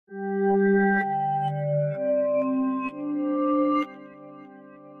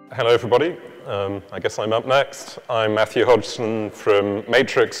Hello, everybody. I guess I'm up next. I'm Matthew Hodgson from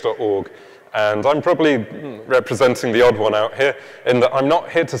matrix.org, and I'm probably representing the odd one out here in that I'm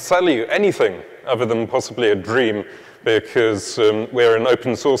not here to sell you anything other than possibly a dream, because we're an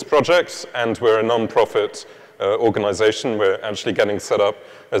open source project and we're a non-profit organization. We're actually getting set up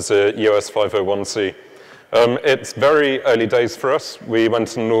as a US 501c. It's very early days for us. We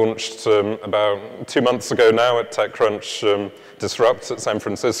went and launched about 2 months ago now at TechCrunch Disrupt at San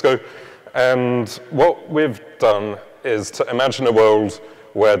Francisco. And what we've done is to imagine a world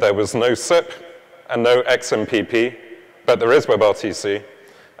where there was no SIP and no XMPP, but there is WebRTC,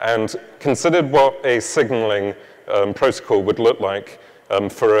 and considered what a signaling protocol would look like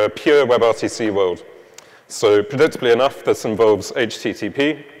for a pure WebRTC world. So predictably enough, this involves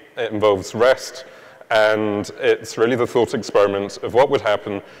HTTP, it involves REST, and it's really the thought experiment of what would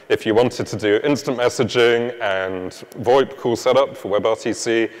happen if you wanted to do instant messaging and VoIP call setup for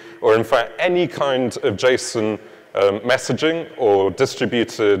WebRTC, or in fact any kind of JSON messaging or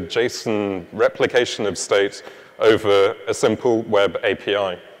distributed JSON replication of state over a simple web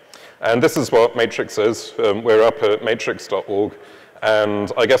API. And this is what Matrix is. We're up at matrix.org,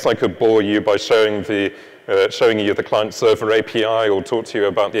 and I guess I could bore you by showing you the client-server API or talk to you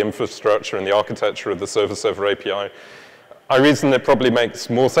about the infrastructure and the architecture of the server-server API. I reason it probably makes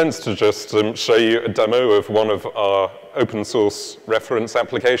more sense to just show you a demo of one of our open source reference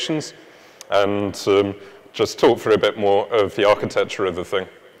applications and just talk for a bit more of the architecture of the thing.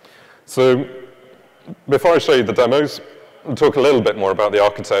 So before I show you the demos, I'll talk a little bit more about the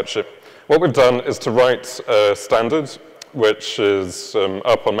architecture. What we've done is to write a standard which is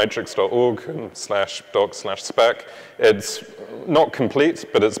up on matrix.org/doc/spec. It's not complete,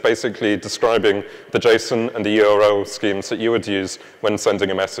 but it's basically describing the JSON and the URL schemes that you would use when sending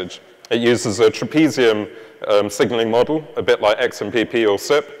a message. It uses a trapezium signaling model, a bit like XMPP or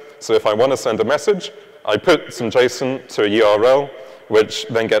SIP. So if I want to send a message, I put some JSON to a URL, which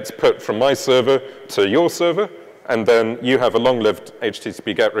then gets put from my server to your server, and then you have a long-lived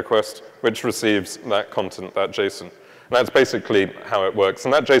HTTP GET request, which receives that content, that JSON. That's basically how it works.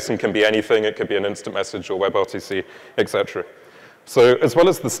 And that JSON can be anything. It could be an instant message or WebRTC, etc. So as well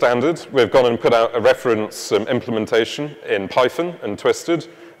as the standard, we've gone and put out a reference implementation in Python and Twisted,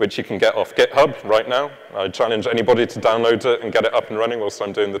 which you can get off GitHub right now. I challenge anybody to download it and get it up and running whilst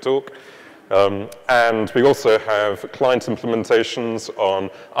I'm doing the talk. And we also have client implementations on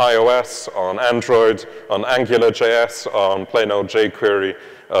iOS, on Android, on AngularJS, on plain old jQuery,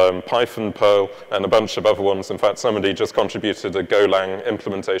 Python, Perl, and a bunch of other ones. In fact, somebody just contributed a Golang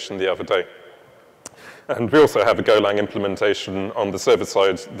implementation the other day. And we also have a Golang implementation on the server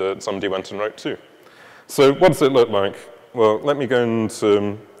side that somebody went and wrote too. So what does it look like? Well, let me go and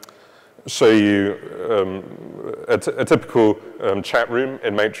show you a typical chat room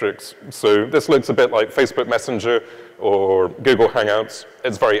in Matrix. So this looks a bit like Facebook Messenger or Google Hangouts.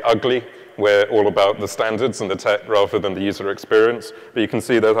 It's very ugly. We're all about the standards and the tech rather than the user experience. But you can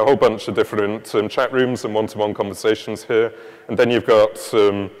see there's a whole bunch of different chat rooms and one-to-one conversations here. And then you've got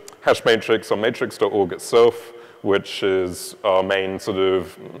Hash Matrix on matrix.org itself, which is our main sort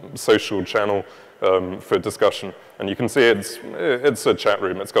of social channel for discussion. And you can see it's a chat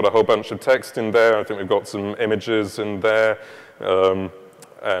room. It's got a whole bunch of text in there. I think we've got some images in there. And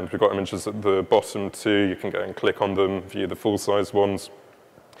we've got images at the bottom too. You can go and click on them, view the full-size ones.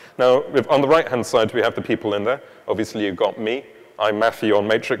 Now, on the right-hand side, we have the people in there. Obviously, you've got me. I'm Matthew on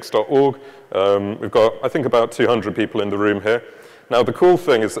matrix.org. We've got, I think, about 200 people in the room here. Now, the cool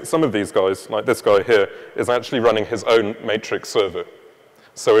thing is that some of these guys, like this guy here, is actually running his own Matrix server.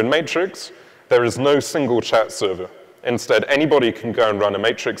 So in Matrix, there is no single chat server. Instead, anybody can go and run a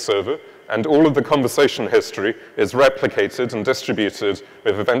Matrix server, and all of the conversation history is replicated and distributed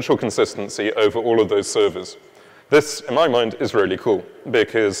with eventual consistency over all of those servers. This, in my mind, is really cool,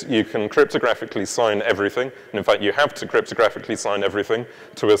 because you can cryptographically sign everything, and in fact, you have to cryptographically sign everything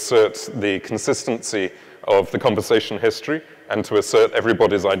to assert the consistency of the conversation history and to assert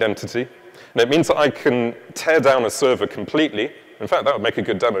everybody's identity. And it means that I can tear down a server completely. In fact, that would make a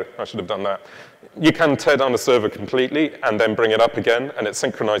good demo. I should have done that. You can tear down a server completely and then bring it up again, and it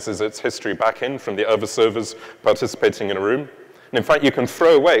synchronizes its history back in from the other servers participating in a room. And in fact, you can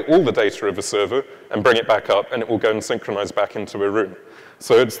throw away all the data of a server and bring it back up, and it will go and synchronize back into a room.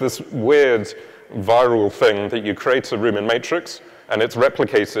 So it's this weird viral thing that you create a room in Matrix, and it's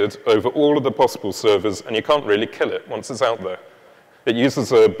replicated over all of the possible servers, and you can't really kill it once it's out there. It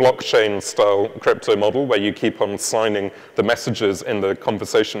uses a blockchain-style crypto model where you keep on signing the messages in the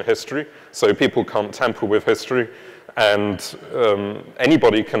conversation history, so people can't tamper with history. And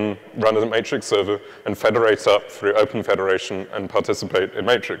anybody can run a matrix server and federate up through Open Federation and participate in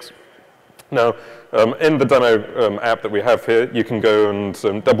matrix. Now, in the demo app that we have here, you can go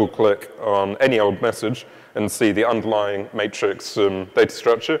and double-click on any old message and see the underlying matrix data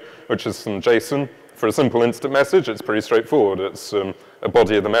structure, which is some JSON. For a simple instant message, it's pretty straightforward. It's a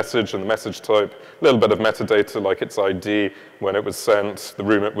body of the message and the message type, a little bit of metadata like its ID, when it was sent, the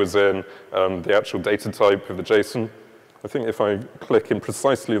room it was in, the actual data type of the JSON. I think if I click in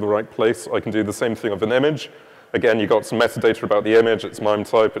precisely the right place, I can do the same thing of an image. Again, you got some metadata about the image, its MIME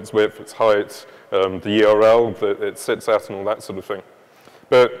type, its width, its height, the URL that it sits at, and all that sort of thing.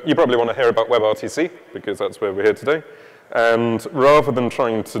 But you probably want to hear about WebRTC, because that's where we're here today. And rather than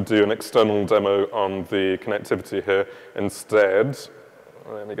trying to do an external demo on the connectivity here, instead,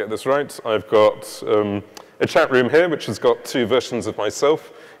 let me get this right, I've got a chat room here, which has got two versions of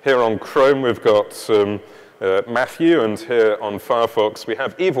myself. Here on Chrome, we've got Matthew, and here on Firefox, we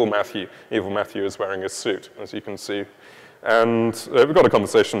have Evil Matthew. Evil Matthew is wearing a suit, as you can see. And we've got a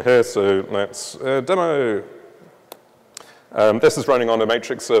conversation here, so let's demo. This is running on a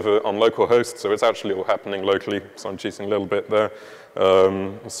matrix server on localhost, so it's actually all happening locally, so I'm cheating a little bit there.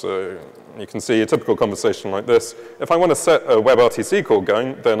 So you can see a typical conversation like this. If I want to set a WebRTC call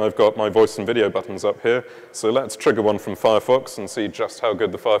going, then I've got my voice and video buttons up here. So let's trigger one from Firefox and see just how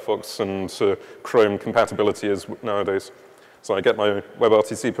good the Firefox and Chrome compatibility is nowadays. So I get my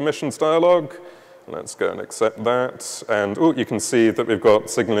WebRTC permissions dialog. Let's go and accept that. And you can see that we've got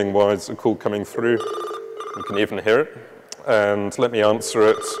signaling-wise a call coming through. You can even hear it. And let me answer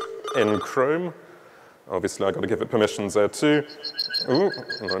it in Chrome. Obviously, I've got to give it permissions there too.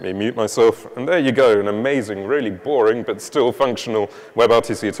 Let me mute myself. And there you go, an amazing, really boring, but still functional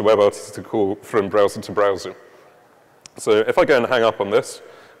WebRTC to WebRTC call from browser to browser. So if I go and hang up on this,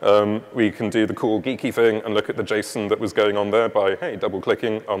 we can do the cool geeky thing and look at the JSON that was going on there by, hey,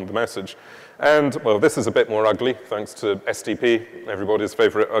 double-clicking on the message. And, well, this is a bit more ugly, thanks to SDP, everybody's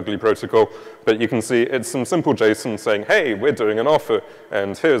favorite ugly protocol. But you can see it's some simple JSON saying, hey, we're doing an offer,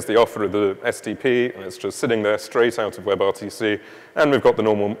 and here's the offer of the SDP, and it's just sitting there straight out of WebRTC. And we've got the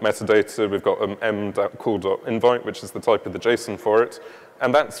normal metadata. We've got m.call.invite, which is the type of the JSON for it.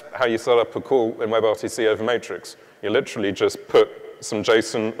 And that's how you set up a call in WebRTC over matrix. You literally just put some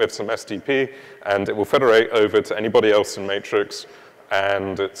JSON with some SDP, and it will federate over to anybody else in matrix,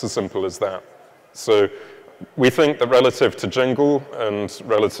 and it's as simple as that. So we think that relative to Jingle and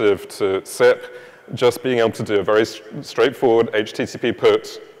relative to SIP, just being able to do a very straightforward HTTP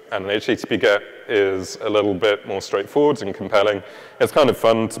put and an HTTP GET is a little bit more straightforward and compelling. It's kind of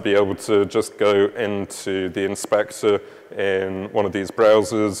fun to be able to just go into the inspector in one of these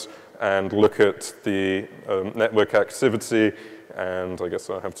browsers and look at the network activity. And I guess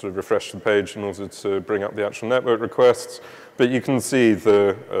I'll have to refresh the page in order to bring up the actual network requests. But you can see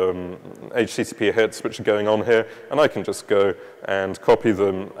the HTTP hits which are going on here. And I can just go and copy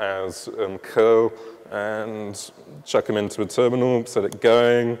them as curl and chuck them into a terminal, set it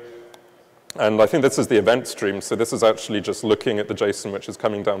going. And I think this is the event stream. So this is actually just looking at the JSON which is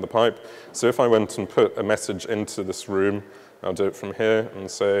coming down the pipe. So if I went and put a message into this room, I'll do it from here and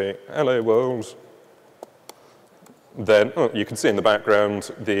say, hello world. Then you can see in the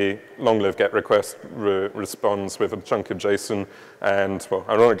background the long-lived GET request responds with a chunk of JSON. And, well,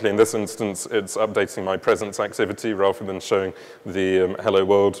 ironically, in this instance, it's updating my presence activity rather than showing the hello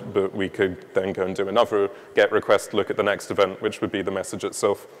world. But we could then go and do another GET request, look at the next event, which would be the message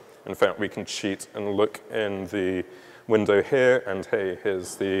itself. In fact, we can cheat and look in the window here. And, hey,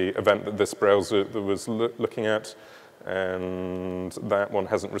 here's the event that this browser was looking at. And that one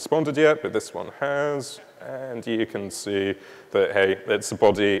hasn't responded yet, but this one has. And you can see that, hey, it's a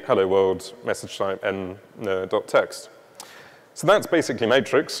body, hello world, message type, n.text. So that's basically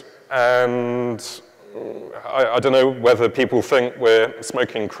matrix. And I don't know whether people think we're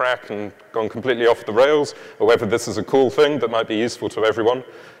smoking crack and gone completely off the rails, or whether this is a cool thing that might be useful to everyone.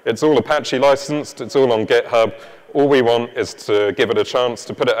 It's all Apache licensed. It's all on GitHub. All we want is to give it a chance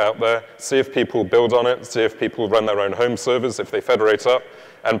to put it out there, see if people build on it, see if people run their own home servers, if they federate up,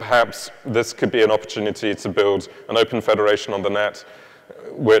 and perhaps this could be an opportunity to build an open federation on the net,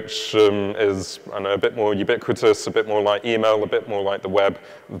 which is, I know, a bit more ubiquitous, a bit more like email, a bit more like the web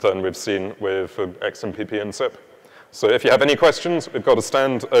than we've seen with XMPP and SIP. So if you have any questions, we've got a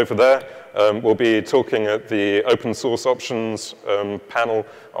stand over there. We'll be talking at the open source options panel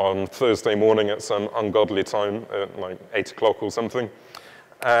on Thursday morning at some ungodly time, at like 8 o'clock or something.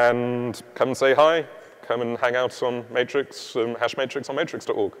 And come and say hi. Come and hang out on Matrix, hash matrix on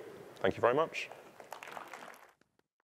matrix.org. Thank you very much.